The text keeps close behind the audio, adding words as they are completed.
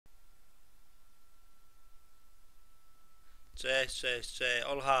Cześć.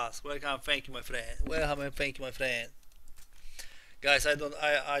 All has. Welcome, thank you, my friend. Welcome and thank you, my friend. Guys, I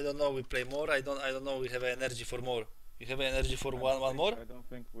don't know. We play more. I don't know. We have energy for more. You have energy for one more? I don't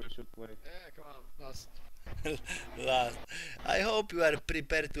think we should play. Yeah, come on, last. Last. I hope you are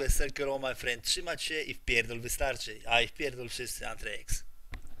prepared to a circle, my friend. Trzymać się i wpierdol wystarczy. A i wpierdol wszyscy, Antrex.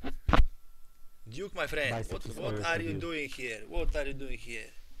 Duke, my friend, what are you doing here? What are you doing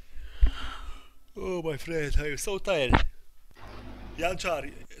here? Oh, my friend, I'm so tired.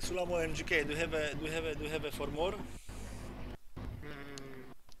 Janczar, Sulamo MGK, do you have a for more?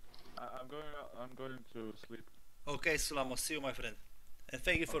 I'm going to sleep. Okay, Sulamo, see you, my friend. And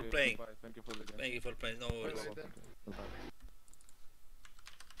thank you for playing. Bye. Thank you for the game. Thank you for playing. No worries. Bye.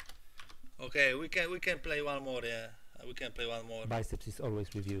 Okay, we can play one more. Yeah, we can play one more. Biceps is always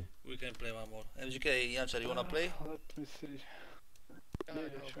with you. We can play one more. MGK, Janczar, you wanna play? Let me see. Yeah,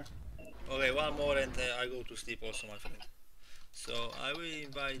 sure. Okay, one more and I go to sleep also, my friend. So I will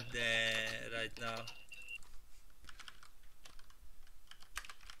invite right now.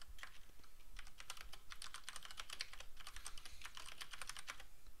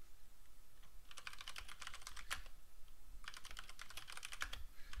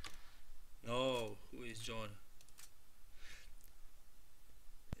 No, who is John?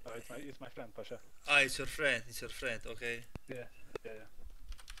 Oh, it's my friend, Pasha. Ah, it's your friend, okay. Yeah.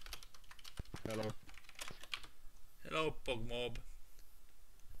 Hello. Hello, POGBOMB.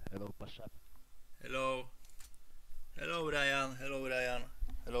 Hello, Pasha. Hello. Hello, Ryan.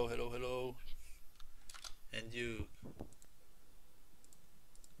 Hello. And you.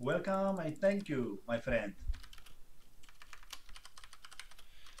 Welcome and thank you, my friend.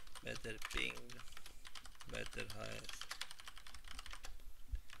 Better ping. Better highest.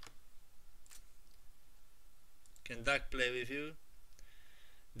 Can Duck play with you?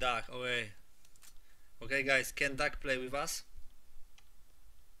 Duck, okay. Okay, guys, can Duck play with us?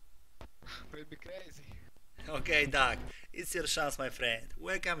 Will be crazy. Okay, Duck, it's your chance, my friend.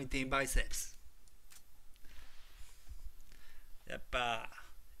 Welcome in Team Biceps. Yeppa,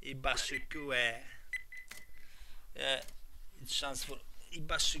 Ibashikue. Yeah, it's chance for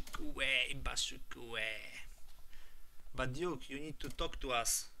Ibashikue. But Duke, you need to talk to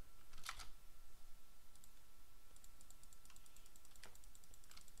us.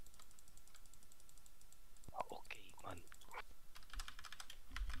 Okay, man.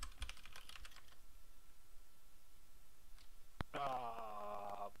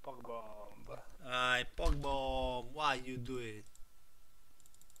 POGBOMB. Aye, POGBOMB, why you do it?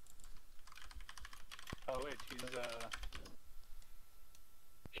 Oh wait,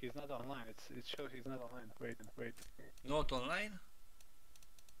 he's not online. It shows he's not online. Wait. Not online?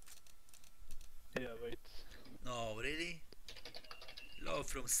 Yeah, wait. No, really? Love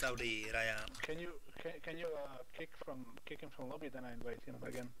from Saudi, Ryan. Can you kick him from lobby? Then I invite him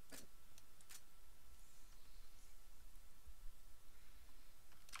again.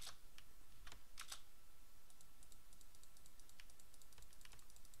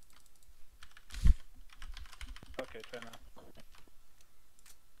 Okay, try now.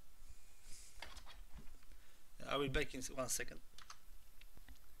 I will back in 1 second.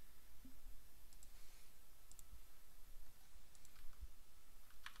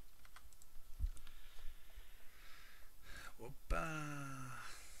 Opa.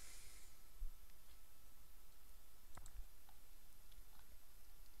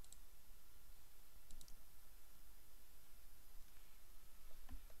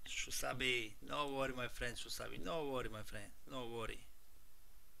 Shusabi, no worry, my friend. Shusabi, no worry, my friend. No worry.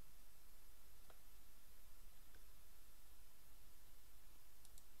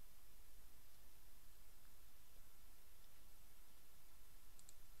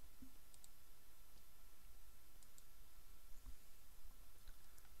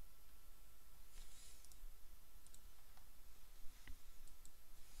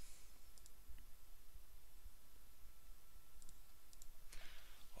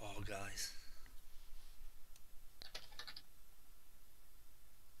 Oh, guys.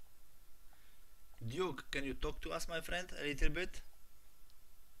 Duke, can you talk to us, my friend, a little bit?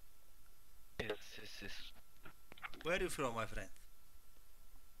 Yes. Where are you from, my friend?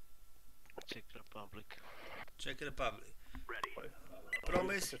 Czech Republic. Czech Republic. Ready.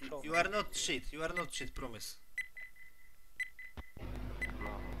 Promise, you are not shit. You are not shit, promise.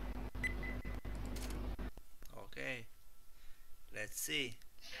 No. Okay. Let's see.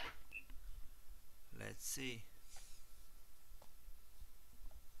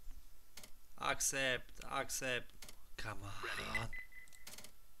 Accept. Come on. Ready.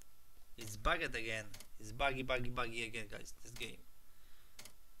 It's bugged again. It's buggy again, guys. This game.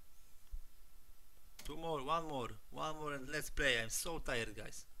 Two more, one more, and let's play. I'm so tired,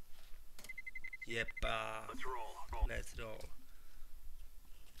 guys. Yep. Let's roll.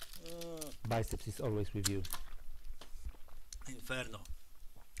 Biceps is always with you. Inferno.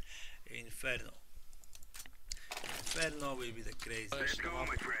 Inferno will be the crazy. Let's go,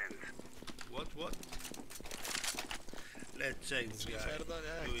 my friend. What? Let's check this guy. Inferno,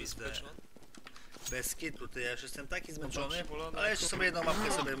 nie? Tu Jak jest to jest meczno? bez kitu, ty ja już jestem taki zmęczony, przypolony, ale jeszcze sobie jedną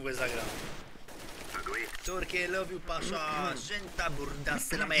mapkę sobie mgłę zagram. Turkey, love you, Pasza. Żęta burda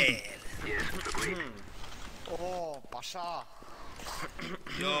selamer. O, Pasza!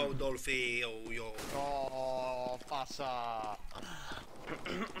 Yo, Dolphy, yo. O, Pasza!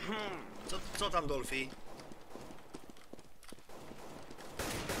 Co tam, Dolphy?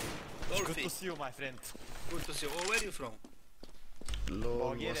 Good Dolphy, to see you, my friend. good to see you. Oh, where are you from? Lol,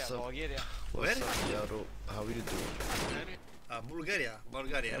 Bulgaria, what's up? Bulgaria. Where? What's up, Yaro? How you doing? Bulgaria, Yeah,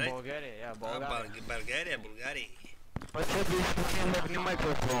 right? Bulgaria, yeah, Bulgaria. Bulgaria.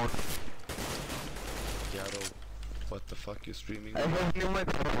 Yaro, what the fuck you streaming?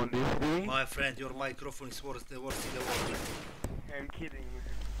 My friend, your microphone is worse in the world. I'm kidding.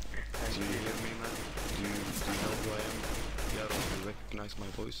 Do you hear me, man? Do you know who I am? Yaro, do you recognize my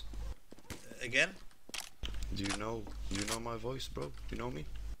voice? Again? Do you know my voice, bro? Do you know me?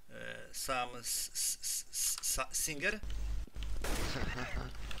 Some singer?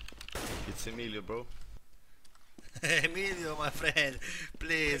 It's Emilio, bro. Emilio, my friend,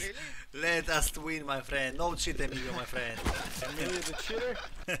 please, let us win, my friend. No cheat, Emilio, my friend. Emilio the cheater?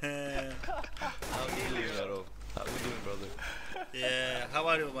 How you doing, Yaro? How you doing, brother? Yeah, how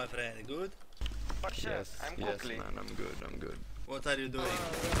are you, my friend? Good? Yes, man, I'm good. What are you doing?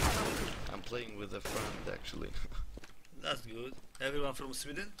 I'm playing with a friend, actually. That's good. Everyone from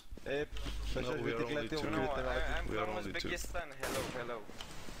Sweden? No, we are only two. I'm We are from only two. Uzbekistan. Hello.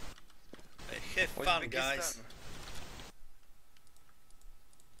 Have fun, guys.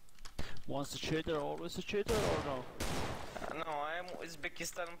 Once a cheater, always a cheater, or no? No, I'm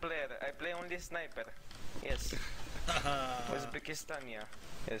Uzbekistan player. I play only sniper. Yes. Uzbekistan, yeah.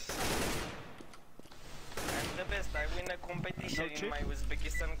 Yes. I'm the best. I win a competition in my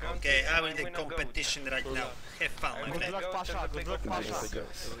Uzbekistan country. Okay, I and win the a gold. competition right now. Have fun, my I'm friend. gonna luck, go Pasha, to the good big luck, Pasha. competition.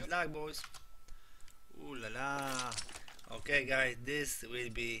 Good luck, boys. Ooh la la. Okay, guys, this will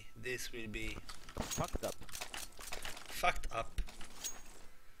be Fucked up. fucked up.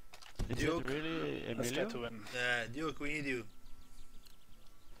 Is Duke. it really Let's Emilio? get to him. Duke, we need you.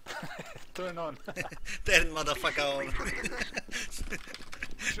 Turn on. Turn motherfucker on.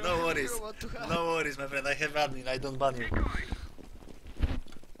 No worries. What to have? No worries, my friend. I have admin. I don't ban you.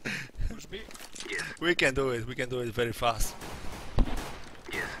 Push me. We can do it. We can do it very fast.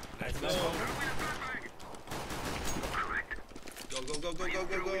 Let's go. Go. Go.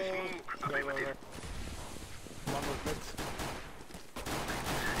 One more mid.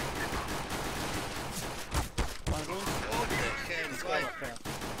 One room. What the hell is going on? Okay.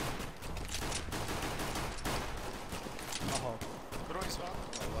 Broń is one.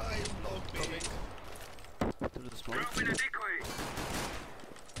 Why you blocked me? Through the smoke.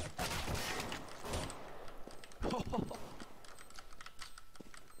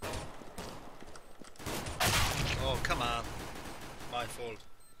 Oh, come on. My fault.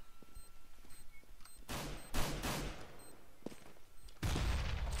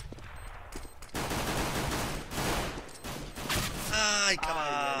 Ay, come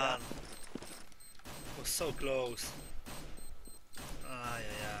on. Was so close. Ay.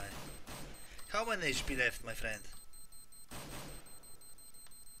 How many HP left, my friend?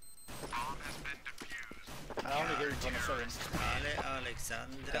 I only gave him 27.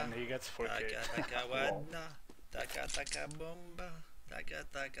 Alexandra. And he gets 48. Taka ładna. Taka bomba.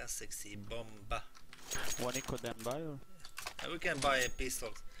 Taka sexy bomba. One eco then buy or? We can buy a pistol.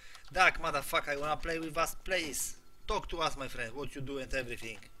 Duck, motherfucker, you wanna play with us, please? Talk to us, my friend, what you do and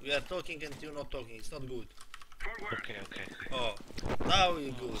everything. We are talking and you're not talking, it's not good. Okay. Oh, now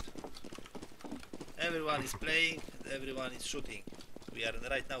you're good. Everyone is playing, everyone is shooting. We are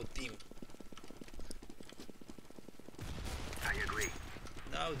right now team. I agree.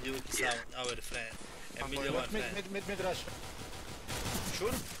 Now Duke is our friend. Emilio, my friend. Mid rush.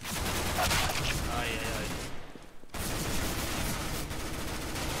 Sure? Ay.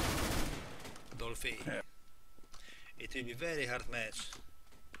 Dolphy. Yeah. It will be very hard match.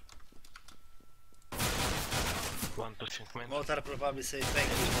 1% man. Motar probably say thank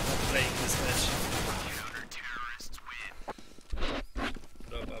you for not playing this match.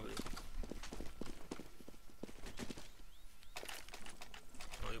 Probably.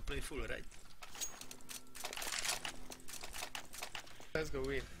 Oh, you play full, right? Let's go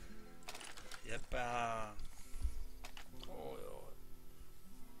win. Yepa. Oh, oh.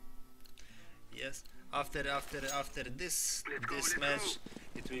 Yes. After this match,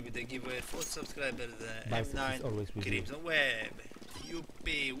 it will be the giveaway for subscriber the Biceps is always M9 with you. Crimson Web.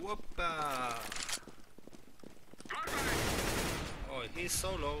 Yuppie, whoopa. Oh, he's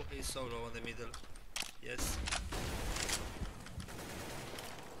so low in the middle. Yes.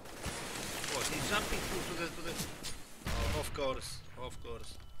 Oh, he's jumping to the. Oh, of course.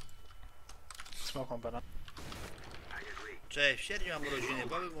 Smoke on banana. Cześć, w sierpniu mam urodziny.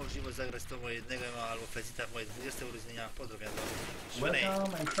 Byłaby możliwość zagrać z tobą jednego albo Fezita w moje 20 urodziny. Pozdrawiam.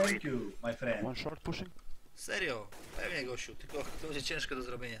 Welcome and thank you, my friend. One short pushing. Serio? Pewnie, gościu. Tylko to będzie ciężkie do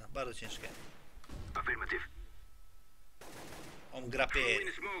zrobienia. Bardzo ciężkie. On gra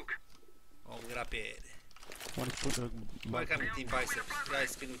piede. One is pushing. Welcome to Team Biceps.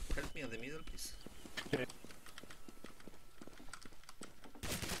 Guys, can you help me on the middle, please? Okay.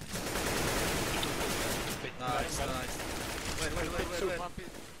 Nice. Wait. Pump it.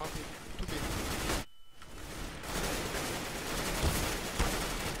 2B.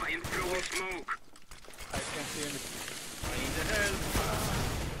 I can't see anything. In the hell.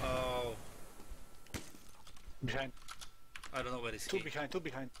 Oh, Behind. I don't know where is Two he. behind.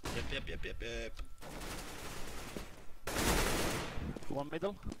 Yep. One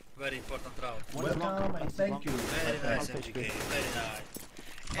middle. Very important round. One is long. Welcome and thank you, my Very friend. nice, MGK. Very nice.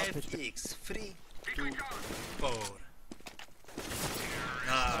 FX 3, 2, 4.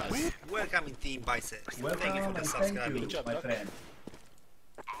 Nice. Welcome in Team Biceps. Welcome Thank you for the and thank subscribing. you, my friend.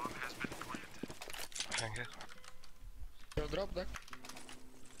 You'll drop that.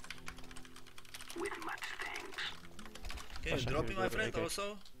 Can you drop me, my friend,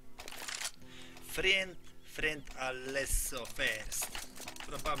 also? Friend Alesso first.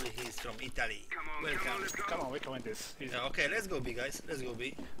 Probably he's from Italy. Welcome. Come on, we can win this. Easy. Yeah, okay, let's go B, guys. Let's go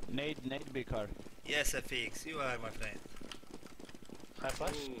B. Nade big car. Yes, FX, you are my friend. High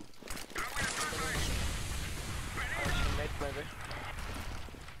flash. Ooh. Mate, maybe.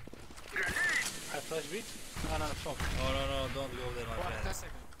 High flash beat. No, smoke. No, don't go there, my 10 friend.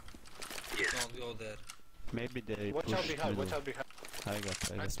 seconds. Don't go there. Maybe they Watch push out behind. middle. Watch out behind. I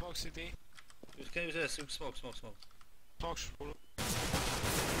got. I smoke CT. Can you just smoke? Smoke full.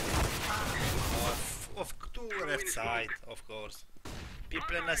 Of to left side, of course.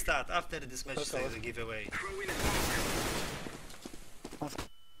 People in the start after this match Okay. is a giveaway.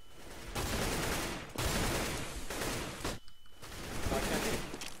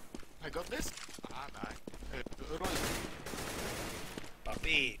 I got this. Ah, nice. Royce.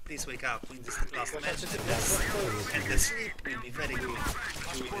 Papi, please wake up in this last match. And the sleep will be very good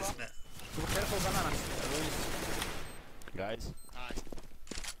to win this match. Careful banana. Guys. Nice.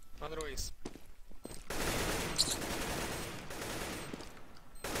 One Royce.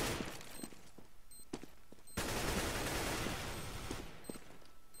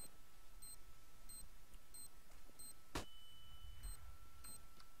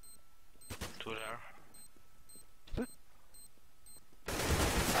 Two there.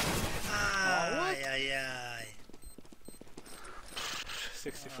 Ay.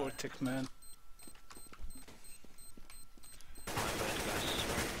 64 tick, man.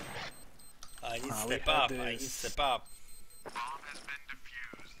 I need we step had up. I need this. step up.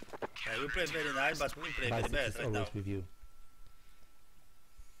 Yeah, you play very nice, but we play very Biceps bad is right now. always with you.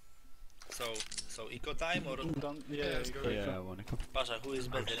 So eco time or Don't. Yeah, you go. Yeah, one echo. Pasha, who is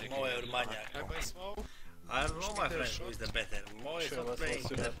better, Moe or Maniac? I buy smoke. I don't know, my friend, who is the better. Moe is Sure, not let's playing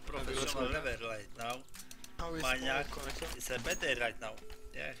do at that. professional level right now. How is Maniac smoke connected? is a better right now.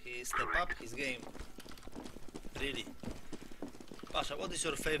 Yeah, he step up his game. Really. Pasha, what is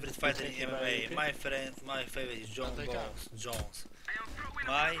your favorite fighter in MMA? My favorite is John I'll take Jones.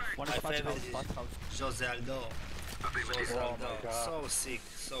 My One is favorite house. is Jose Aldo. Jose Oh Aldo. my God. So sick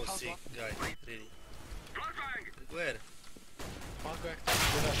guy. Really. Where? One back.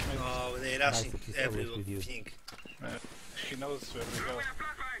 Oh, they rushing Biceps is always with you. everything. He knows where we go.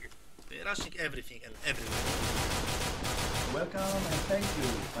 They're rushing everything and everywhere. Welcome and thank you,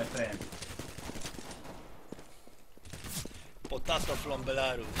 my friend. Potato from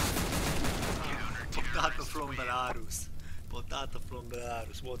Belarus. Potato from Belarus. Potato from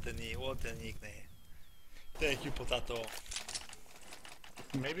Belarus. What a nickname. Thank you, Potato.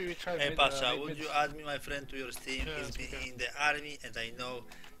 Maybe we try. Hey mid, Pasha, mid- would you add me, my friend, to your Steam? Yeah, He's it's been okay. in the army and I know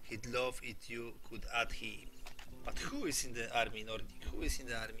he'd love it you could add him. But who is in the army, Nordic? Who is in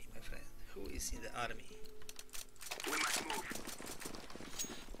the army, my friend? Who is in the army?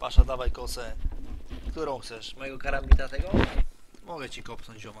 Pasza, dawaj kosę. Którą chcesz? Mojego karambita tego? Mogę ci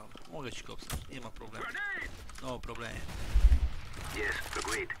kopnąć, ziomal. Mogę ci kopnąć. Nie ma problemu. No problem.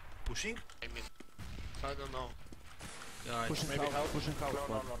 pushing? I mean, I don't know. Guys, Pushing Maybe house, help? pushing house.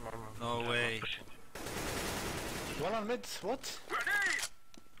 No, one. no, no, no, no. no way. One on mid, what?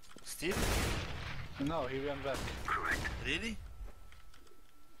 Steve? No, he went back. Really?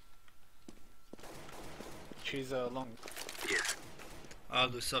 She's long.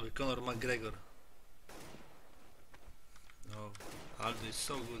 Aldo is sorry, Conor McGregor. No, Aldo is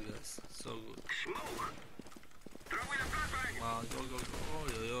so good, guys. So good. Come on, go, go, go. Oh,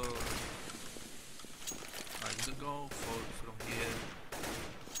 yo, yo. I'm gonna go from here.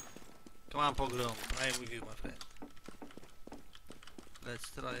 Come on, Pogrom. I am with you, my friend. Let's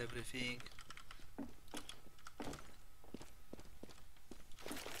try everything.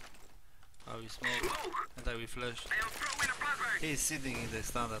 I will smoke and I will flash. He's sitting in the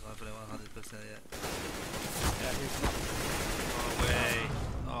standard, my friend, 100%, yeah. Yeah, he's not. No way.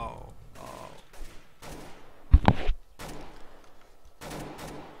 No, no.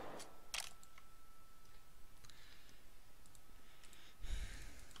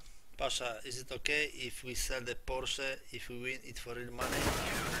 Pasha, is it okay if we sell the Porsche if we win it for real money?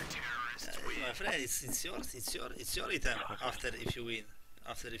 My friend, it's your item. After if you win,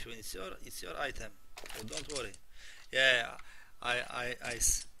 it's your item. So don't worry. Yeah,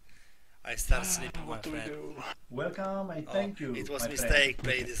 I start sleeping, my What do we friend. do? Welcome and Oh, thank you. it was my mistake friend.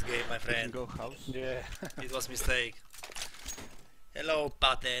 play this game, my Pushing friend. go house. Yeah. It was mistake. Hello,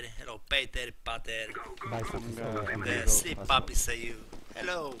 Pater. Hello, Peter, Pater. Biceps is always with The you. sleep puppy say you.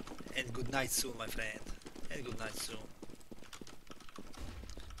 Hello, and good night soon, my friend. And good night soon.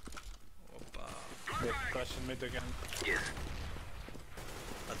 Opa. They're crashing mid again.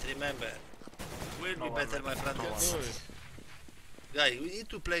 But remember, we'll No be one, better, my friend. no one. Guys, we need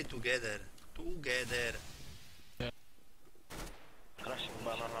to play together. Together. Crashing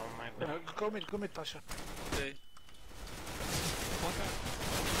banana on my back. Go mid, Pasha. Okay.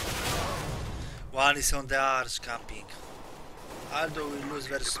 One is on the arch camping. Aldo will lose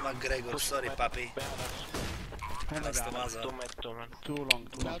versus McGregor. Sorry, papi. That's the mother. 2 mid, 2 mid. Too long,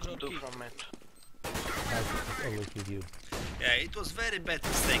 too long. 2 from mid. Biceps is always with you. Yeah, it was very bad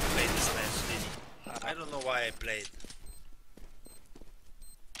mistake play this match, really. I don't know why I played.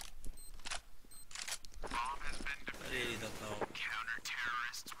 I really don't know.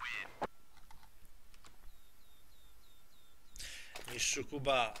 Mistrzu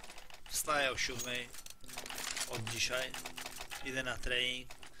Kuba wstaje o 7 od dzisiaj. Idę na trening,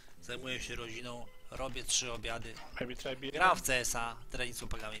 zajmuję się rodziną, robię 3 obiady. Maybe try B. Gram w CS-a, trening z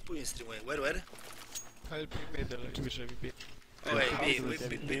chłopakami, później streamuję. Where? Help me middle, to be MVP. Okay, House with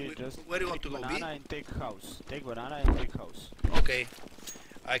B, MVP, just where you want to take go, B? banana and take house. Take banana and take house. Okay.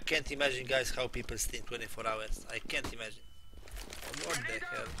 I can't imagine, guys, how people stream 24 hours. I can't imagine. What the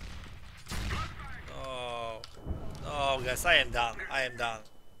hell? No. No, guys, I am done. I am done.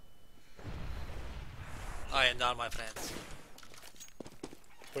 I am done, my friends.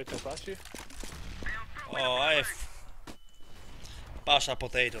 Wait, to flash you? Oh, I have Pasha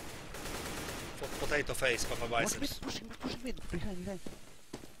potato. Potato face, PaszaBiceps. Pushing mid, behind.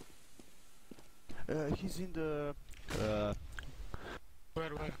 He's in the Where?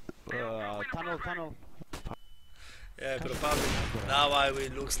 tunnel. Yeah, probably. Now I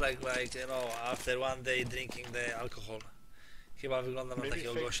will looks like you know, after one day drinking the alcohol. Chyba wyglądam na Maybe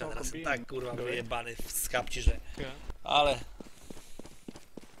takiego fake gościa smoke teraz. on B. Tak kurwa Do it. wyjebany w skapci, że... Yeah. Ale...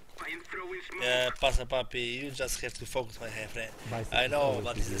 Yeah, Pasha Papi, you just have to focus, my friend. Biceps I is know, always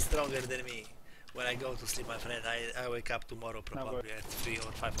but with this you. is stronger than me. When I go to sleep, my friend, I wake up tomorrow probably at 3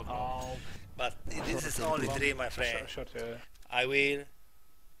 or 5 o'clock. Oh, But this is only dream, my friend. short, yeah.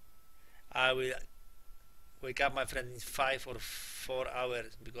 I will wake up, my friend, in 5 or 4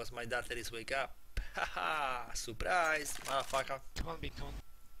 hours because my daughter is wake up. Haha, surprise, motherfucker. Come on, big one.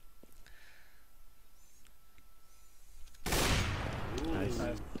 Nice.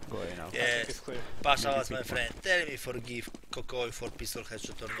 Going out. Yeah, It's clear. Pasha was my friend. Tell me forgive Kokoi for pistol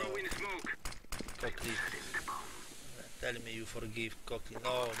headshot or no. Cocky. Tell me you forgive Cocky.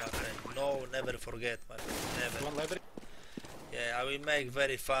 No, my friend. No, never forget, my friend. Never. One library? Yeah, I will make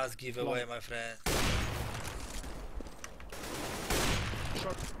very fast giveaway, my friend.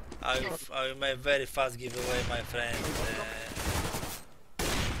 I will make very fast giveaway, my friend.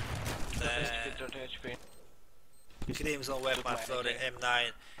 30 HP. Crimson Weapon for the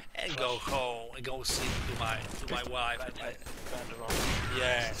M9 and go home and go sleep to my wife.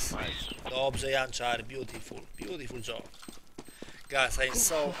 Yes. Dobrze, Janczar, beautiful job. Guys, I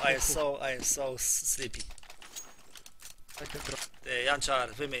am so sleepy.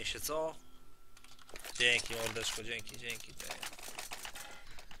 Janczar, wymień się, co? Dzięki, mordeczko, dzięki.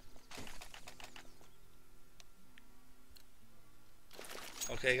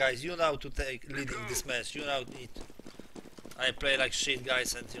 Okay, guys, you know to take leading this match. You know it. I play like shit,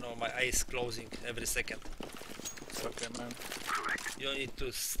 guys, and you know my eyes closing every second. It's okay, man. You need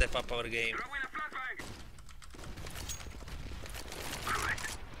to step up our game.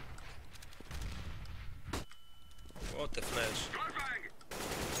 What the flash?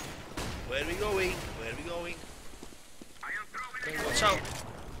 Where we going? Where we going? Watch out!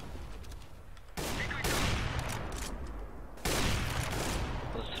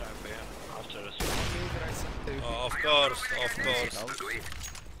 Let's try B after this. Oh, of course, of course.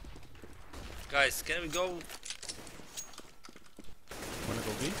 Guys, can we go? Wanna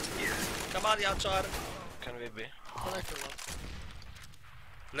go B? Come on, Janczar. Can we be?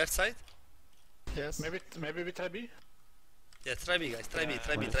 Left side? Yes. Maybe we try B? Yeah, try B, guys. Try B,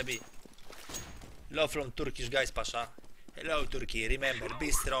 try B, try B. Love from Turkish guys, Pasha. Hello, Turkey. Remember,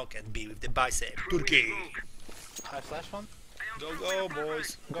 be strong and be with the bicep. Turkey! High flash one. Go, go,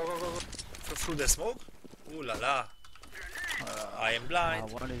 boys. Go, go, go, go. Through the smoke? Ooh la la. I am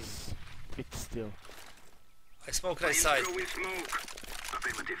blind. One is bit still. I smoke right side.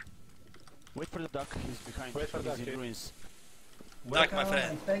 Wait for the duck, he's behind. Wait for the he's duck, in yeah. ruins. Duck, my Welcome friend.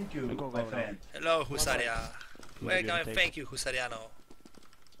 and thank you, Go, my go, friend. Hello, Husaria. Maybe Welcome and take. thank you, Husariano.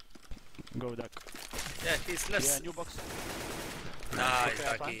 Go duck. Yeah, he's left. Yeah, new box. Nice, Okay,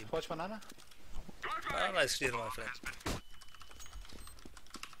 I Ducky. plant. Watch banana. Banana is clear, my friend.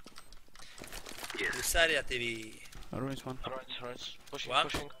 Husaria TV. Ruins one. Right. Pushing, One?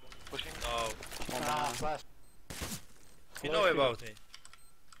 pushing. No, Flash. you know about me.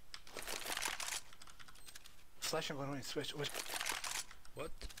 Flashing on ruin. Switch.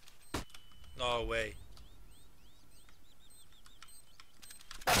 What? No way.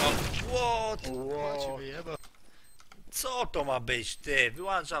 Oh, what? Whoa. Co to ma być, ty?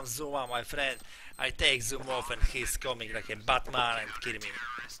 Wyłączam zooma, my friend. I take zoom off and he's coming like a Batman and kill me.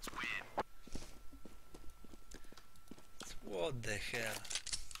 What the hell?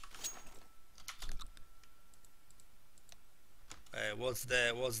 What's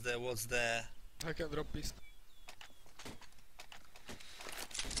the... I can drop this.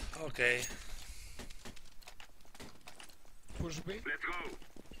 Okay. Push B.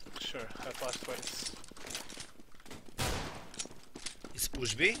 Sure. High flash twice. Is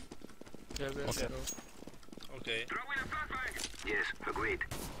push B? Yeah, yes, Okay. Okay.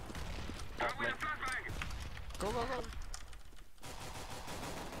 Go, go, go.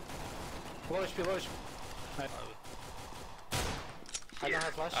 Low HP, low HP. I don't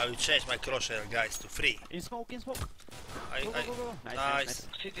have flash. I will change my crosshair, guys, to 3. In smoke. Go, go, I, go. nice.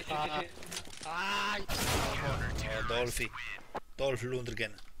 City. Oh, Dolphy. Dolph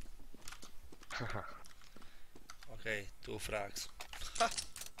Lundgren. Okay, 2 frags.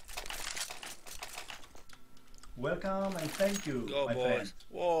 Welcome and thank you, Go, my boys. friend.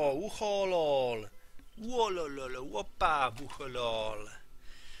 Whoa, uholol. Wolololo, whopa, wuholol.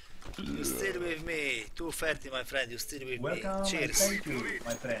 You still with me. 230, my friend, you still with Welcome me. and Cheers. thank you,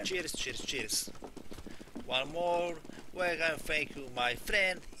 my friend. Cheers, cheers, cheers. One more. Welcome, thank you, my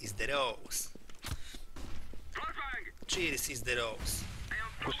friend. Is the rose. Cheers is the rose.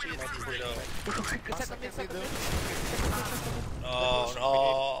 Cheers is the rose. No,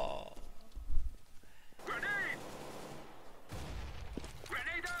 no.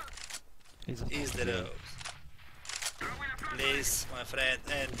 Is the rose. Please, my friend,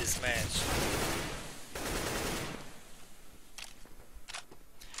 end this match.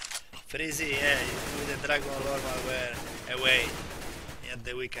 Freezy, yeah, with the Dragon Lord were away at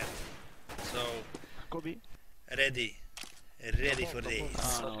the weekend. So, Go B. ready for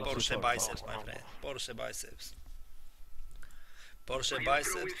this. no, Porsche super. biceps, my friend. Porsche biceps. Porsche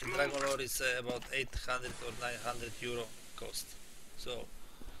biceps, Dragon Lord is about 800 or 900 euro cost. So,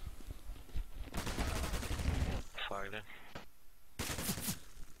 Fire.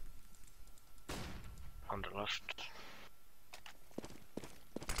 On the left.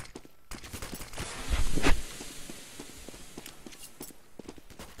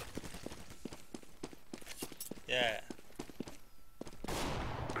 yeah.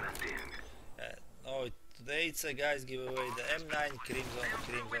 No, today it's a guys giveaway. The M9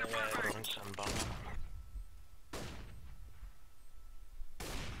 Crimson Wear. Ruins and banana.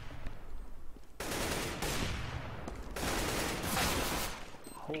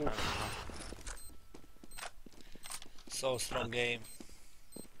 So strong game.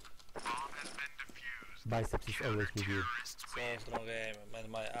 Biceps is always with you. So strong game, and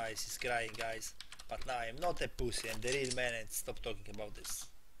my eyes is crying, guys. But now I'm not a pussy, I'm the real man, and stop talking about this.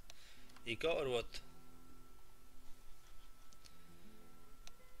 Eco or what?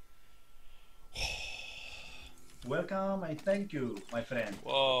 Welcome and thank you, my friend.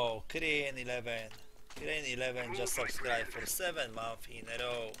 Whoa, Crane11. Crane11 just subscribed for 7 months in a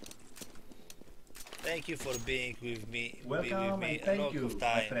row. Thank you for being with me. Welcome and a thank lot you, of my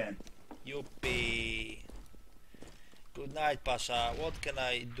time. friend. Yuppie. Good night, Pasha. What can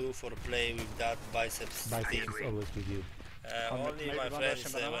I do for play with that biceps team? Biceps is always with you. Only maybe my one friends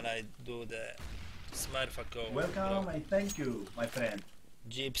Russian banana? when I do the Smurfako. Welcome and thank you, my friend.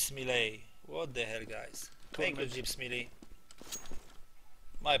 Jeeps Millet. What the hell, guys? Two Thank you, minutes. Jeeps Millet.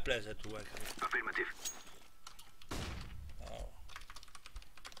 My pleasure to welcome you. Affirmative. Oh.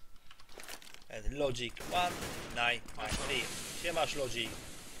 And Logic 1993. Siemasz Logic.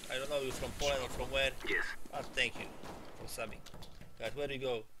 I don't know you from Poland or from where, Yes. but thank you for subbing. Guys, where do you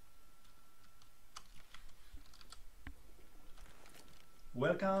go?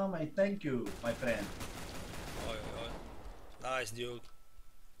 Welcome and thank you, my friend. Oi, oi, oi. Nice, Duke.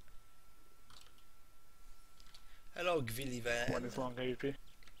 Hello, One Gwiliven. is long AVP.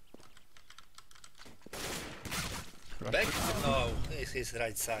 Back? No, it's his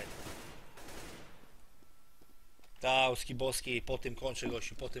right side. Tauski, boski, po tym kończę,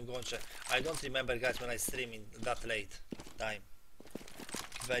 gościu, po tym kończę. I don't remember, guys, when I stream in that late time.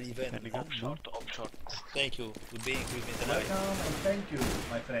 Gwiliven. Offshore. Thank you for being with me tonight. Welcome and thank you,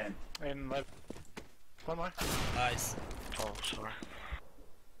 my friend. In left. One more. Nice. Oh, sorry.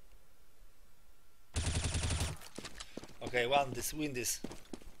 Okay, win this.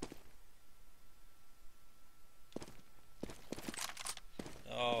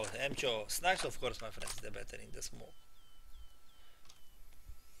 Oh, Mcho. Snacks, of course, my friends, the better in the smoke.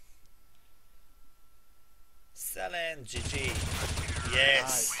 Selen, GG.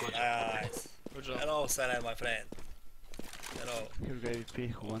 Yes, nice. Good job. Hello, Selen, my friend. Hello. Here's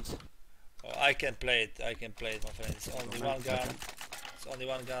AVP, who wants? Oh, I can play it, my friend. It's only one gun. It's only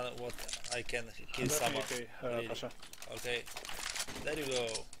one gun, what I can kill Left someone. AVP, Really. Pasha. Okay, there you go.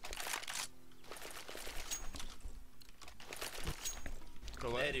 Go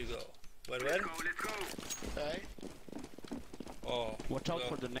There away. you go. Where? Let's go. Hey. Oh, Watch out go.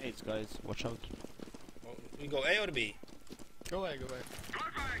 for the nades, guys. Watch out. Oh, we go A or B? Go away, go away.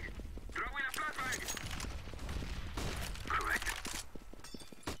 Flashbang. Throw in a flashbang. Correct.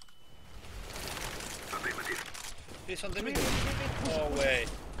 Affirmative. He's on the middle. No way.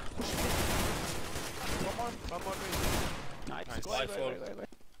 One more mid. Nice. Nice. My fault.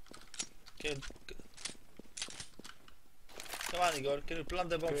 Can, come on, Igor. Can you plant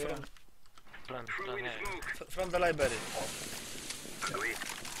the bomb Okay. Plan Throw in A. smoke. from the library? Agreed.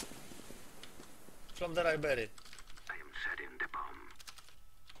 From the library. I am setting the bomb.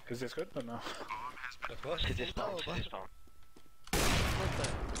 Is this good or no? What? City spawn, city spawn.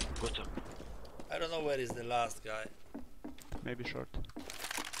 Good job. I don't know where is the last guy. Maybe short.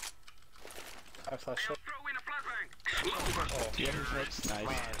 I flash shot. Throw in a flashbang. Oh, Yeah, he's right.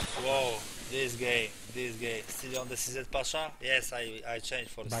 Nice. whoa. This game. Still on the CZ Pasha? Yes, I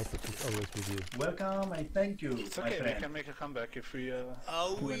changed for Biceps is always with you. Welcome and thank you, It's my okay, we friend. can make a comeback if we two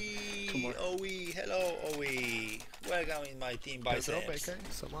Owie, more. Owie, hello Owie. Welcome in my team Good job, Biceps. AK.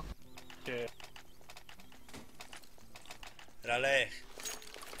 Someone. yeah. Ralech.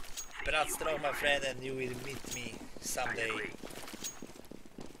 Prac strong, my friend, and you will meet me someday.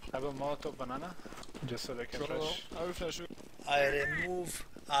 Have a Molotov banana, just so they can Go, flash. I will flash you. I remove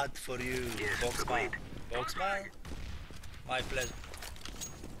ad for you, Boxman. Boxman? My pleasure.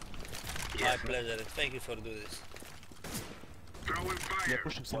 My pleasure. Thank you for doing this. Throw in Yeah, fire.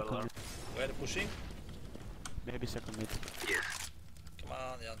 pushing second mid. Where pushing? Maybe second mid. Yes. Come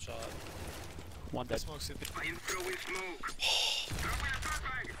on, Janczar. One dead. Smoke city. I am throwing smoke. Throw in a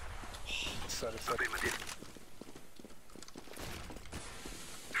flashbang. Sorry. Affirmative.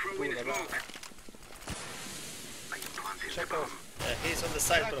 Throw in smoke. I am planting the Check bomb. off. Yeah, he's on the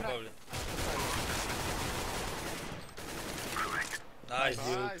side probably. Correct. Nice,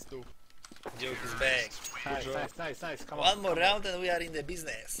 Duke. Nice, dude. Duke is back. Nice. Come on. One more round and we are in the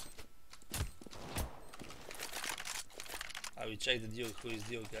business. I will check the Duke. Who is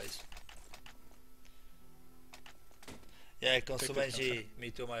Duke, guys? Yeah, konsumenci. Me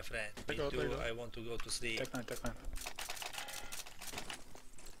too, my friend. Me Take too. out. I want to go to sleep. Take nine.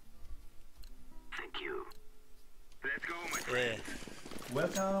 Thank you. Let's go, my Yeah. friend.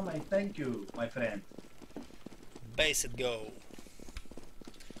 Welcome and thank you, my friend. Base it go.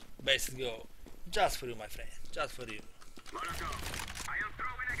 Base it go. Just for you, my friend. Just for you. Molotov. I am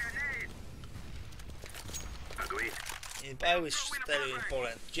throwing a grenade. Agreed. I wish to tell you in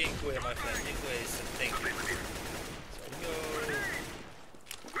Poland. Dziękuję, my friend. Dziękuję is thank you. So go.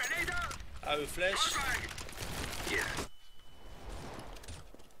 Grenade out. I will flash. Flashbang. Yes.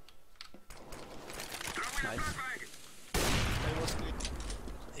 Throw in a flashbang.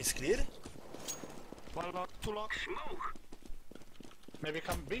 It's clear? One long, too long. Smoke. Maybe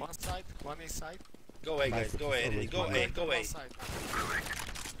come B. One side, one inside. Go away, guys. Go away. Go away. Go away. One side.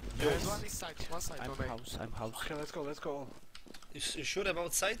 There's one inside, one side. I'm on A. house, I'm house. Okay, let's go, let's go. You sure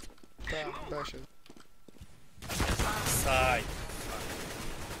about side? Yeah, dash it. Side.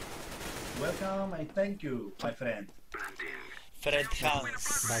 Welcome and thank you, my friend. Fred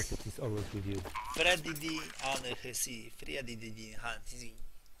Hans. Biceps is always with you. Freddy D. Anhesi. Freddy D. Hansi.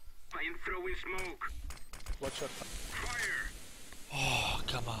 I am throwing smoke. Watch out. Fire. Oh,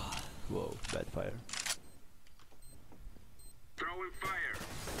 come on. Whoa, bad fire. Throwing fire.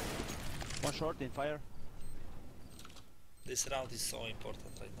 One short in fire. This round is so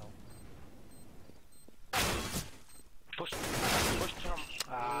important right now. Push from.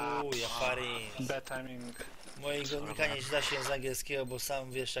 Ja pary. Bad timing. Mojego nika nie zda się z angielskiego, bo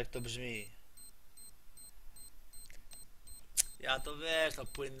sam wiesz jak to brzmi. Ja to wiesz, no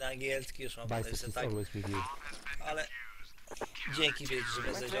płynny angielski już mam Biceps jeszcze is tak, always with you. ale dzięki wiecie, że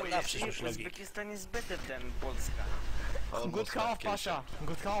bez zejdział na przyszłość logiki. Uzbekistan is better than Polska. Good half, Pasha.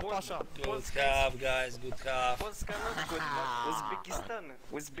 Good half, Pasha. Good half, guys, good half. Polska not good,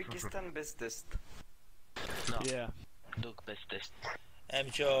 but Uzbekistan bestest. Yeah. Duk bestest.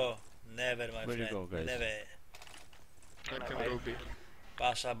 Emcio, never my Where you friend, go, guys? never. I can go B.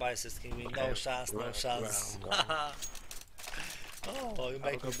 PaszaBiceps can win, no chance, no chance. Oh, you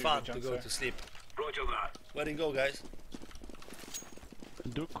make me fun to go to sleep. Roger that. Where you go, guys?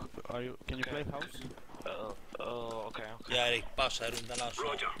 Duk, are you? Can you play house? Okay. Jarek, Pasza, runda nasza.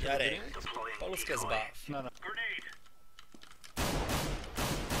 Roger. Jarek, Deploying. Polskę zbaw. No, no. Grenade.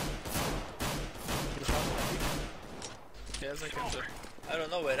 Yes, I can do. I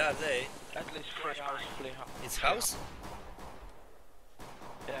don't know where are they. At least free house, play house. It's house?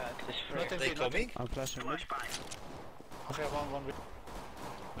 Yeah, at least free. Nothing. They coming? I'm flashing mid. Okay, one B.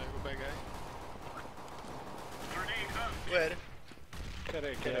 I go back A. Grenade out. Where?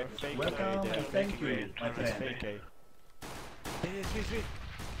 Fake Welcome and thank you, my It's friend. fake A.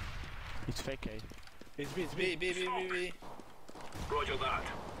 It's fake A. It's B, it's B, B. B, B, B, B. Roger that.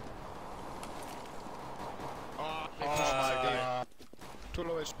 Oh, he pushed my Ah, game. Too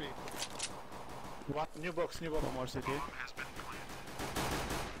low HP. One, new box, new box. One more city.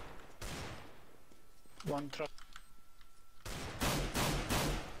 One truck.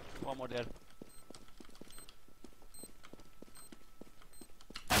 One more there.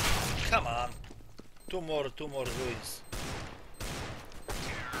 come on. Two more ruins.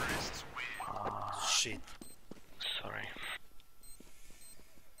 Shit. Sorry.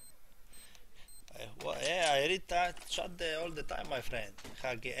 Yeah, I read that chat all the time, my friend.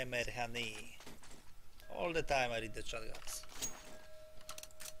 HGMR Hani. All the time I read the chat, guys.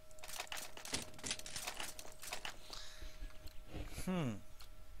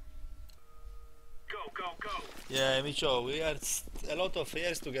 Go. Yeah, Micho, we are a lot of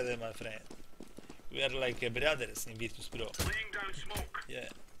years together, my friend. We are like brothers in Virtus Pro. Laying down smoke. Yeah.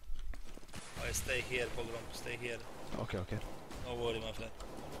 I stay here, POGBOMB, stay here. Okay. No worry, my friend.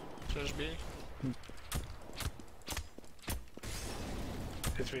 Flash B.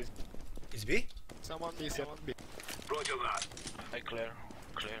 It's B. It's B? Someone B, someone B. Roger that. I clear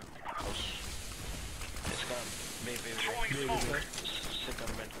house. It's gone. B. Throwing smoke.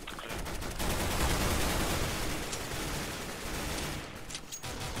 Second man clear.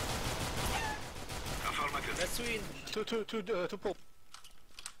 Affirmative. Let's win. Two pull.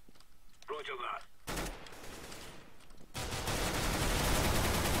 Roger that.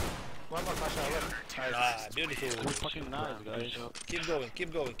 One more Pasha, left. Ah, beautiful. Fucking nice, guys.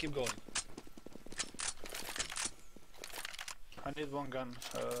 Keep going. I need one gun,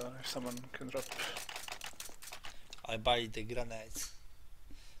 if someone can drop. I buy the grenades.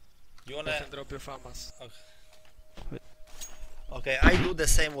 You I wanna... can drop your FAMAS. Okay, I do the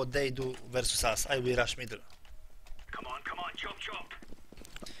same what they do versus us. I will rush middle. Come on, chop.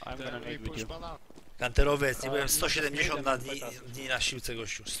 I'm gonna Then we nade with push you. banana. Kanterowiec, nie byłem 170 na dni na siłce,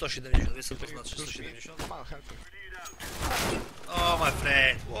 gościu. 170, wiesz co to znaczy Push B. 170? Come on, help me. Oh my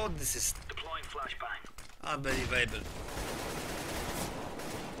friend, what this is Deploying flashbang. unbelievable.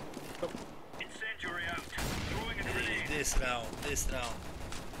 Incendiary out. Throwing a grenade. This round.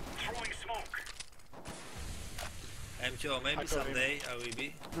 Throwing smoke. MTO, maybe someday I will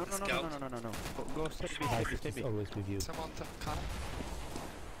be a scout. No. Go stay B, Biceps stay is B. always with you. Someone car.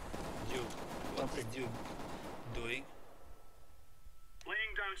 Duke, what is Duke doing?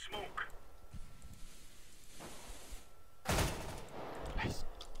 Laying down smoke.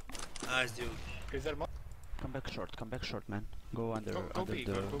 Nice Duke. Is there more? Come back short, man. Go under, Go under B,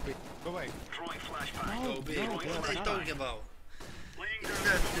 the... go B. Go away. Throwing flashbang. Go big. What are you talking about? Laying down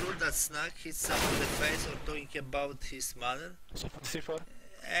that true that Snack hits someone in the face or talking about his mother? C4.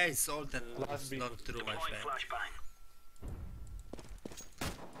 It's old and Last it's beat. not true, my Deploying friend. flashbang.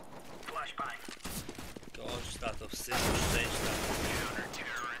 Flashbang. Kończ na to, synu, szczęścia.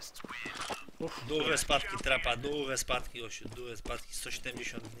 Duże spadki trapa, duże spadki, Osiu, duże spadki,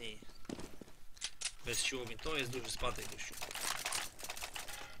 170 dni. Bez siłowni, to jest duży spadek, Osiu.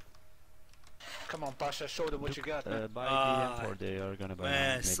 Come on, Pasha, show them what you got, man. Buy the M4, they are gonna buy one,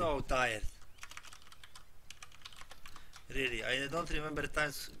 Man, maybe. so tired. Really, I don't remember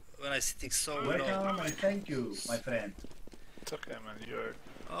times when I sitting so long. Welcome and thank you, my friend. It's okay, man. You're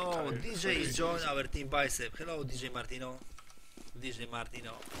Oh, tired. DJ is joined our team Bicep. Hello, DJ Martino. DJ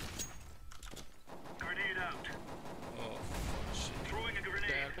Martino. Grenade out. Oh, shit. Throwing a grenade.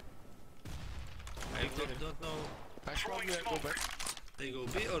 There. I don't know. I saw you and go back. They go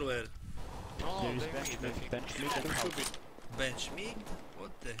B or where? No, There is they bench made, I mid, think. bench mid and house. Bench mid?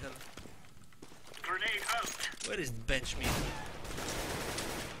 What the hell? Grenade out. Where is bench mid?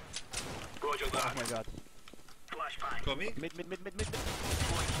 Roger Oh that. my god. Flashbang. Coming? Mid.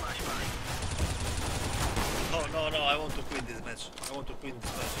 Deploying flashbang. Oh no, I want to quit this match. I want to quit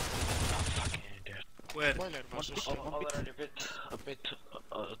this match. Where? Boiler versus Already a bit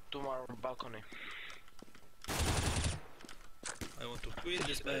to our balcony. I want to quit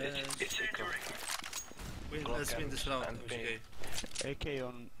this match. Incendiary. Let's win this round, MGK. AK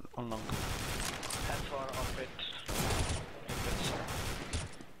on long. Head for on pit.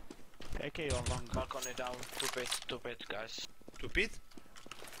 AK on long. Balcony down, two pits, guys. To pit?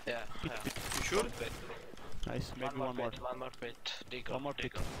 Yeah, yeah. You sure? Nice, maybe one more. One more pit. Deagle, One more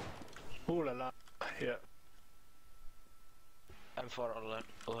pit. deagle. Ooh la la. Yeah. M4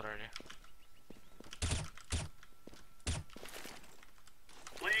 already.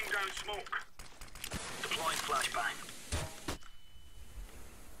 Laying down smoke. Deploying flashbang.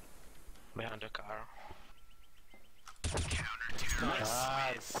 Behind the car.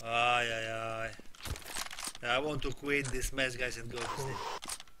 Nice. Ay. I want to quit this match, guys, and go to sleep.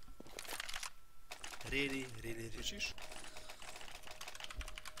 Really. Słyszysz?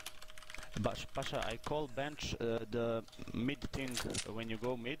 Pasha, I call bench the mid thing when you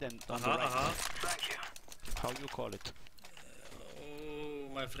go mid and on the right. Thank you. How you call it?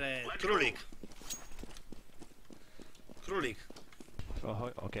 Oh, my friend. Krulik. Oh,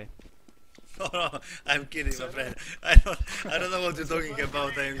 okay. No, I'm kidding, my friend. I don't know what you're talking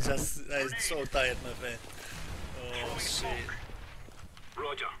about. I'm so tired, my friend. Oh shit.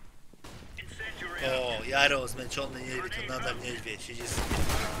 Roger. Incendiary. O, Jaro, zmęczony niedźwiedź, to nadal niedźwiedź. Siedzi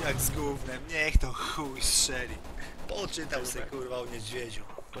jak z gównem. Niech to chuj strzeli. Poczytał se kurwa o niedźwiedziu.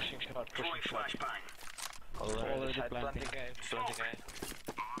 Pushing short, Throwing pushing short. flashbang. Already side, planting. planting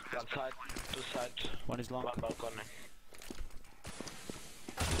A. One side, two side, One is long. one balcony.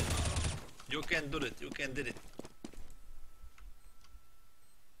 You can do it.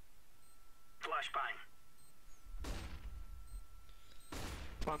 Flashbang.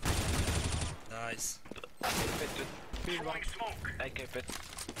 One. Nice. Throwing smoke. AK pit.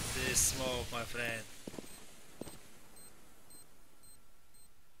 This smoke, my friend.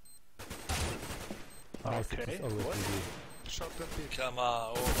 Biceps is always with you. Short and big. Come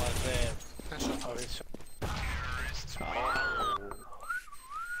on, oh my friend. And short. Oh, it's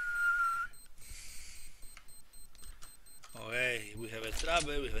Okay, we have a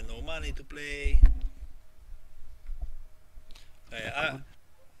trouble, we have no money to play. Okay,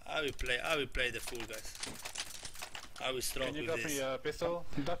 I will play the fool, guys. I will strong Can you with drop me this. a pistol,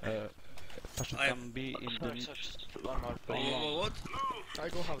 Duck? Pasha I'm- can be in Search, the search. One more pit. What? I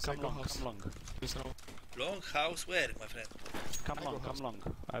go house, I come go long, house. come long. Please no. Long house? Where, my friend? Come I long, go come house. long.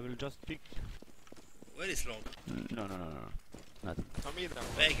 I will just pick. Where is long? No. Nothing. I'm in them.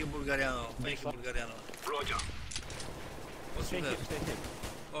 Thank you, Bulgariano. Thank you, Bulgariano. Roger. What's Stay with here, that? stay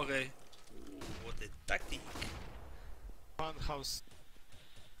here. Okay. Ooh, what a tactic. One house.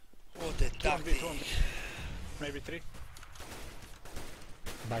 What a tactic. 2-on-B. Maybe 3.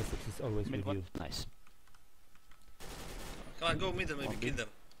 Biceps is always Mid with one. you. Nice. Come on, go middle, maybe On B. kill them.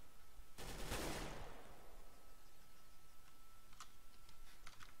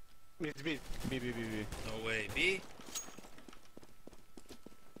 It's B. B. No way. B?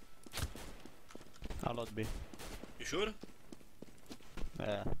 A lot B. You sure?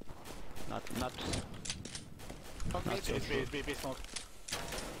 Not. One mid. so sure. B smoke.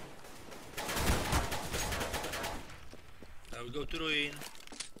 I will go to ruin.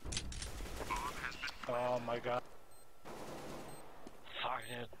 Oh my god. Fuck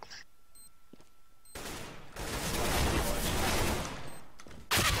it.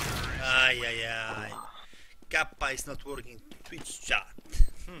 Ay. Kappa is not working. Twitch chat.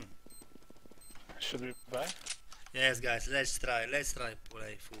 Should we buy? Yes, guys, let's try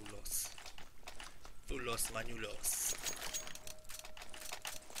play full loss. Full loss, manu loss.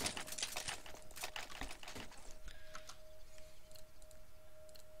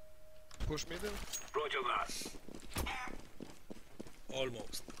 Push middle. Roger that.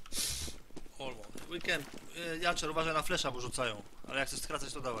 Almost. Almost. We can... Janczar, uważaj na flesza, bo rzucają. Ale jak chcesz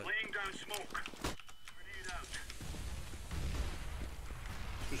skracać, to dawaj. Laying down smoke. Grenade out.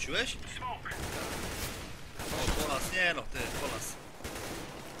 Rzuciłeś? Smoke. O, po nas. Nie no, ty, po nas.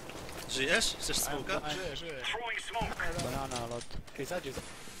 Żyjesz? Chcesz smoka? Żyję. Throwing smoke. Banana a lot. Izađi za...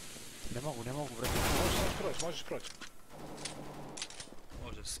 Nie mogу wrócić. Možeš proći.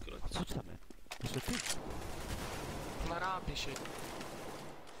 Możesz skrócić. Co tam? Jesu ty? Na rampi się.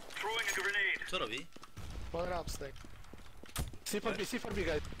 Throwing a grenade. Co robi? One ramp stack. C4B,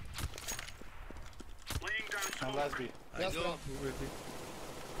 guys. Laying down And smoke. last B. I Ja z go. rampu wybi.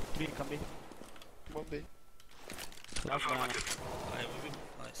 B, come B. Bomby. Last banana. I move him.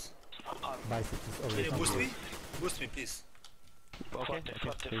 Nice. Biceps is Can always you boost me? Boost me, please. Okay,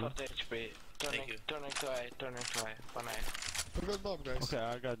 40 HP. Thank you. Turning to eye. One eye. We got bomb, guys. Okay,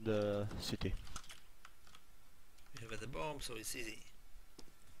 I got the city. We have the bomb, so it's easy.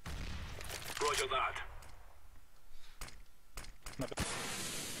 Roger that.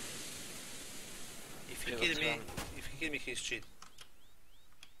 If you kill me, he's cheat.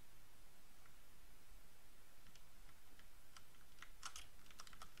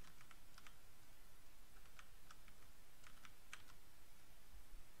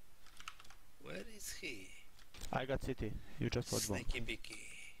 Where is he? I got city. You just watch bomb. Sneaky Bicky.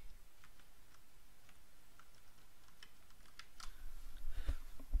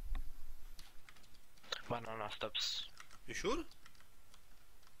 Banana stops. You sure?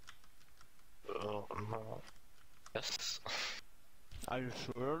 Oh no. Yes. Are you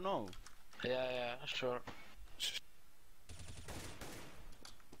sure or no? Yeah, sure.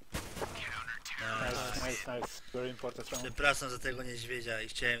 Nice. Very important round. Przepraszam za tego niedźwiedzia i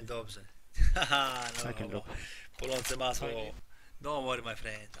chciałem dobrze. Haha, I can no. drop. Polące masło. Don't worry, my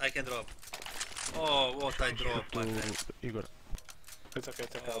friend. I can drop. Oh, what I drop, my friend. Igor. It's okay,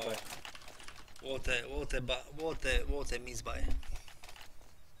 I'll buy. What a miss by.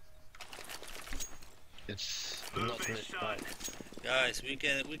 It's Move not it, mid son. buy. Guys, we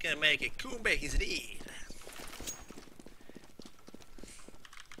can make a comeback is real.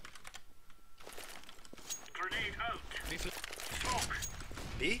 Grenade out. Deflect. Smoke.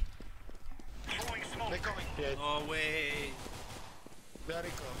 B? Throwing They're smoke. coming. No way. Very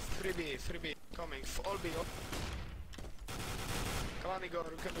close. 3B. Coming. All B. All. Come on, Igor.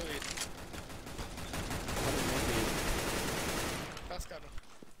 You can do it. Pascal.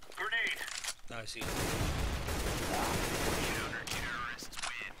 Grenade. Nice, Igor.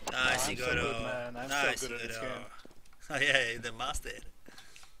 Nice, I'm so Igor. good, man. I'm Nice, so good at this Igor. game. Oh, yeah, the master.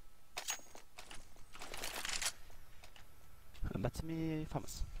 That's me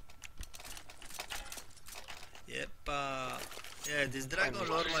famous. Yep. Yeah, this Dragon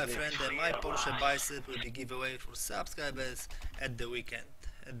Lord, my friend, and my PaszaBiceps will be giveaway for subscribers at the weekend.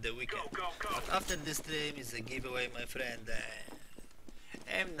 Go. But after the stream is a giveaway, my friend.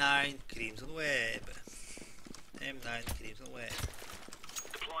 M9 Crimson Web. M9 Crimson Web.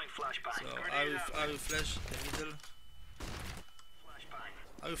 Deploying flashbang. So Grenade out. I will flash the middle. Flashbang.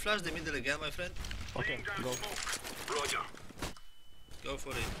 I will flash the middle again, my friend. Okay, Laying down go. smoke. Roger. Go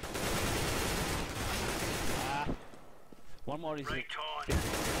for it. One more is Right on.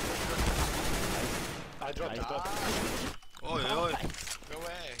 I dropped Nice. it. Oj. Go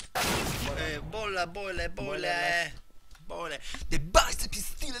away. Boile. The bicep is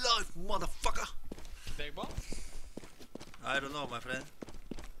still alive, motherfucker. Take bomb? I don't know, my friend.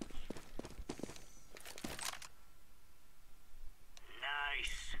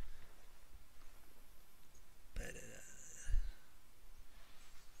 Nice.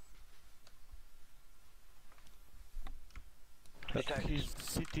 His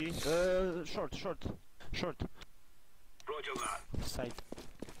city. Short. Roger that. Side.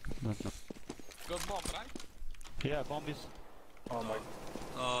 No. Got bomb, right? Yeah, bomb is. Oh my.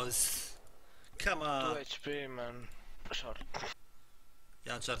 Oh, come 2 on. HP, man. Short.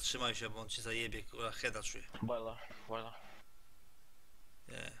 Janczar, trzymaj się, bo on ci zajebie, kurwa, heada czuje. Boiler.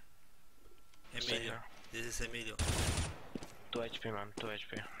 Yeah. Stay Emilio. here. This is Emilio. 2 HP, man. 2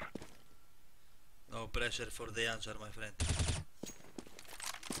 HP. No pressure for the Janczar, my friend.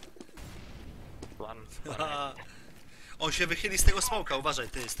 One. On się wychyli z tego smoka, uważaj,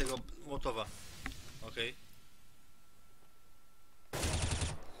 ty, z tego motowa. Okej.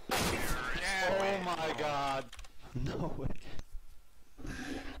 Oh my god. No way.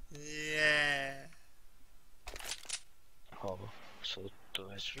 Yeah.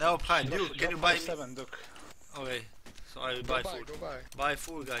 nEophyte duk, can you buy me? 7 duk. Okay, so I will buy full. Go buy. Buy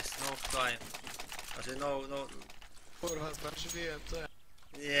full, guys, no time. I said no. Kurwa, znaczy wiem, co ja.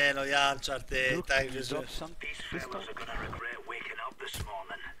 Nie no, Janczar, ty, Look, tak you wiesz, drop some These pistol. fellas are gonna regret waking up this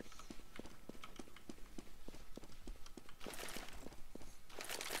morning.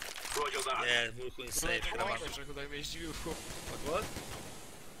 Roger that. nie, Wulku is safe, come on. Młodem, że tutaj mnie zdziwił w chłop. What?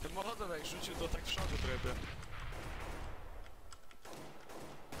 Ten młodem jak rzucił, to tak w szoku trochę.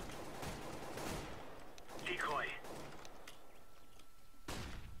 Decoy.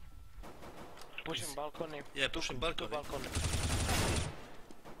 Pushing balcony. Yeah, pushing balcony. Balcony.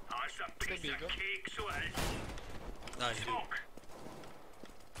 That's a piece Bigo. of cake, so it is. Nice, dude. Smoke.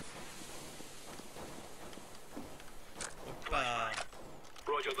 Opa.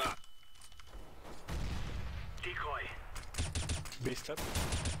 Roger that. Decoy. B-step.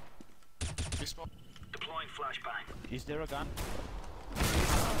 Deploying flashbang. Is there a gun?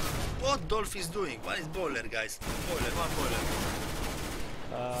 What Dolph is doing? One is boiler, guys. Boiler, one boiler.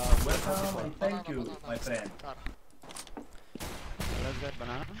 Welcome and thank you, my friend. Let's get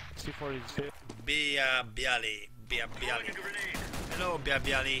banana. C4 is here. Bia Biali. Throwing a grenade. Hello, Bia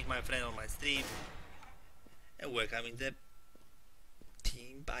Biali, my friend on my stream. And welcome in the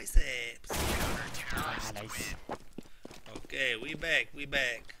Team Biceps. Ah, nice. Okay, we back.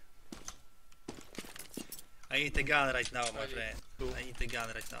 I need a gun right now, my friend. I need a gun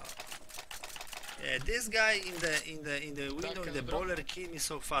right now. Yeah, this guy in the window in the boiler killed me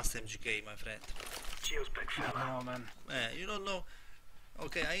so fast, MGK, my friend. Cheers, big I fella. don't know, man. Man, you don't know.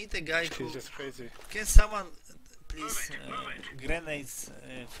 Okay, I need a guy who. She's just crazy. Can someone please grenades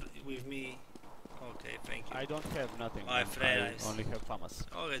with me? Okay, thank you. I don't have nothing. My man. friend. I only have FAMAS.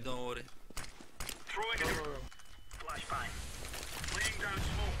 Okay, don't worry. Throwing a flashbang. Laying down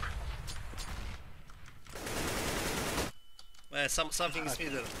smoke. Man, something is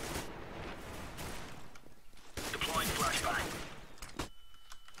middle. Deploying flashbang.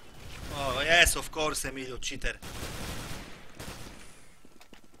 Oh yes, of course, Emilio, cheater.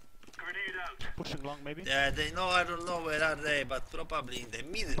 Grenade out. Pushing long maybe? Yeah, they know. I don't know where are they, but probably in the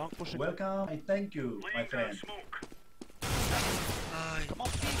middle. Long pushing. Welcome and thank you, my Laying down friend. smoke. Ay, Come on.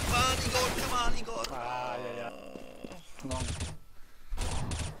 come on, Igor. Ah, yeah. Long.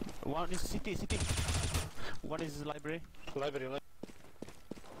 One is city. One is library. Library.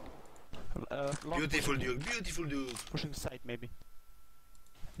 Long Beautiful dude. pushing side maybe.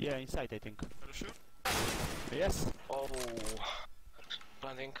 Yeah, inside I think. Are you sure? Yes. Oh.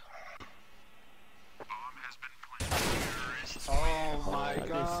 Planting. Oh my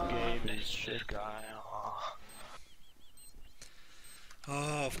god. This game is Shit, shit. guy. Oh.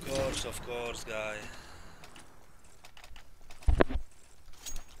 Oh, of course, guy.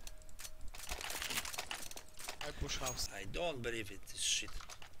 I push house. I don't believe it. This shit.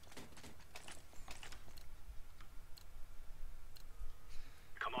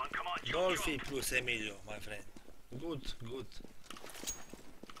 Come on. Dolphy plus Emilio, my friend. Good.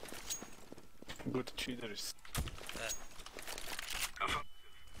 Good cheaters.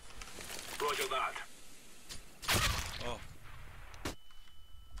 Roger that. Oh,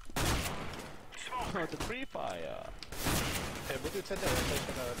 Oh, the free fire. Будуть це делать,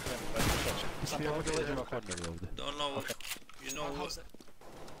 це на Я буду лежати на corner road. don't know. Okay. You know One what? house.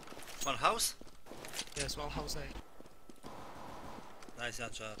 One house? Yes, one house A. Nice,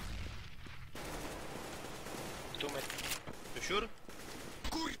 Janczar. 2 mid. You sure?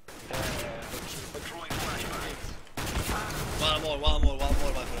 Throwing flashbang. One more, my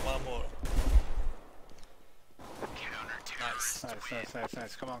friend. One more. Nice.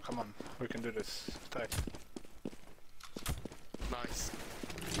 Nice. Come on. We can do this. Attack. Nice.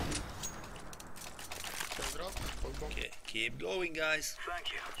 Can I drop? POGBOMB. Okay, keep going, guys. Thank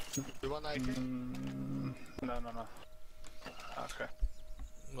you. You want IK? No. Okay.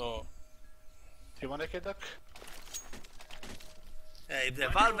 No. You want a kid duck? Hey, if the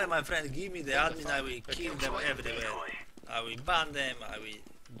Valve, my friend, give me the admin, I will kill them everywhere. Decoy. I will ban them. I will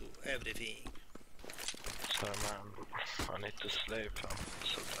do everything. Sorry, man. I need to sleep. I'm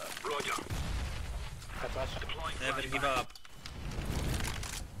so tired. Roger. Flash. Deploying Never flashbang. give up.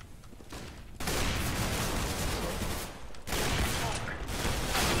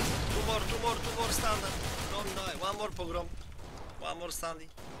 Two more standard. Don't die. One more pogrom. One more standing.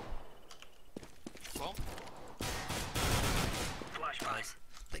 Bomb? Flashbang. Nice.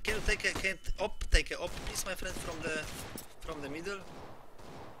 Can you take a op, please, my friend, from the middle?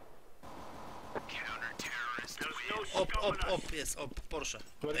 There's no stopping us. Op, yes, op, Porsche.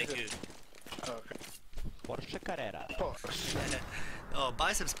 What is Thank you. it? Oh, okay. Porsche Carrera. Oh,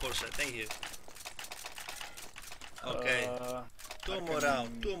 biceps Porsche, thank you. Okay. Two more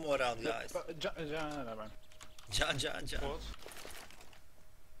round, guys. Ja. What?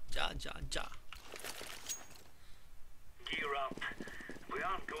 Ja. Gear up. We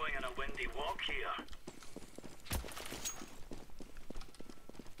aren't going on a windy walk here.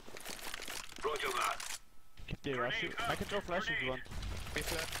 Roger that. Keep the rushing. I can throw flash if you want.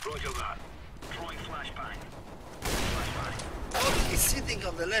 Roger that. Throwing flashbang. Flashbang. Oh, he's sitting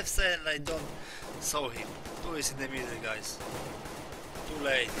on the left side and I don't saw him. Two is in the middle, guys. Too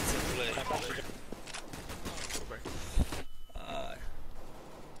late, it's too late.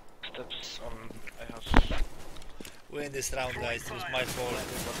 Steps on a house. Win this round, guys. It was my fault.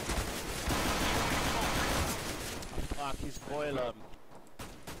 Fuck, his boiler.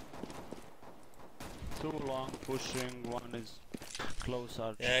 Too long pushing, one is close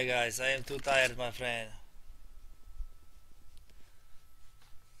arch. Yeah, guys, I am too tired, my friend.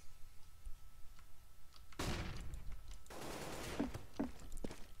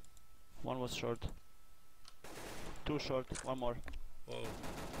 One was short. Two short, one more. Whoa.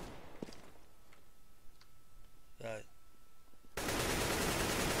 Right.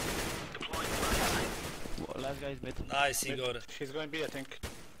 Last guy is mid. Nice, Igor. He's going B, I think.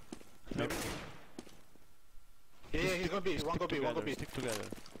 Maybe. Yeah, he's going B. One go B. Stick together.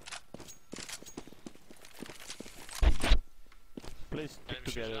 Please stick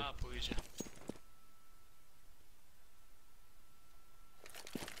together.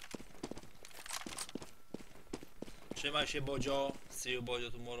 Trzymaj się, Bodzio. See you,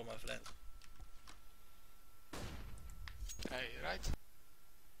 Bodzio, tomorrow, my friend. Hey, right?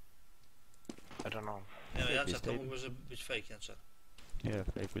 I don't know. Nie no, Fake Janczar, is to stable. mógłby być fake, Janczar. Yeah,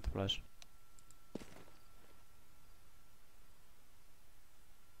 fake with flash.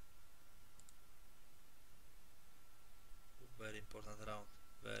 Very important round.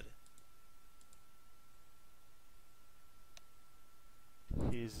 Very.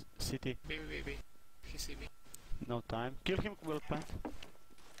 He's city. B. He see me. No time. Kill him, we'll plant.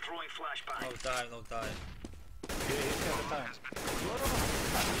 Throwing flashbang. No time. Yeah, he's got the time.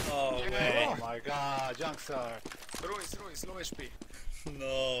 No way. Oh my god, Janczar. Ruiz, low HP.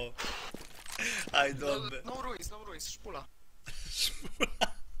 No. I don't. No Ruiz, szpula.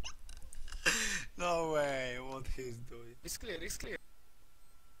 No way. What he's doing. It's clear.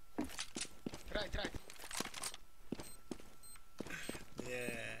 Right.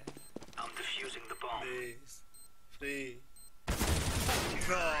 Yeah. I'm defusing the bomb. Please. Free.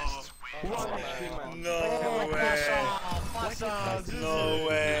 What? No way. Pasza, No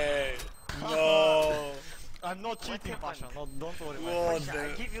way. No. I'm not cheating, Pasha. No, don't worry. What I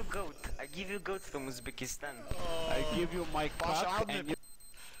the? give you goat from Uzbekistan. I give you my Pasha, card I'm and the-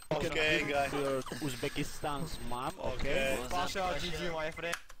 you Okay, can guys. give your Uzbekistan's mom, okay? Okay. Pasha, GG, my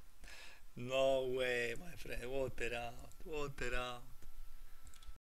friend. No way, my friend. What a round.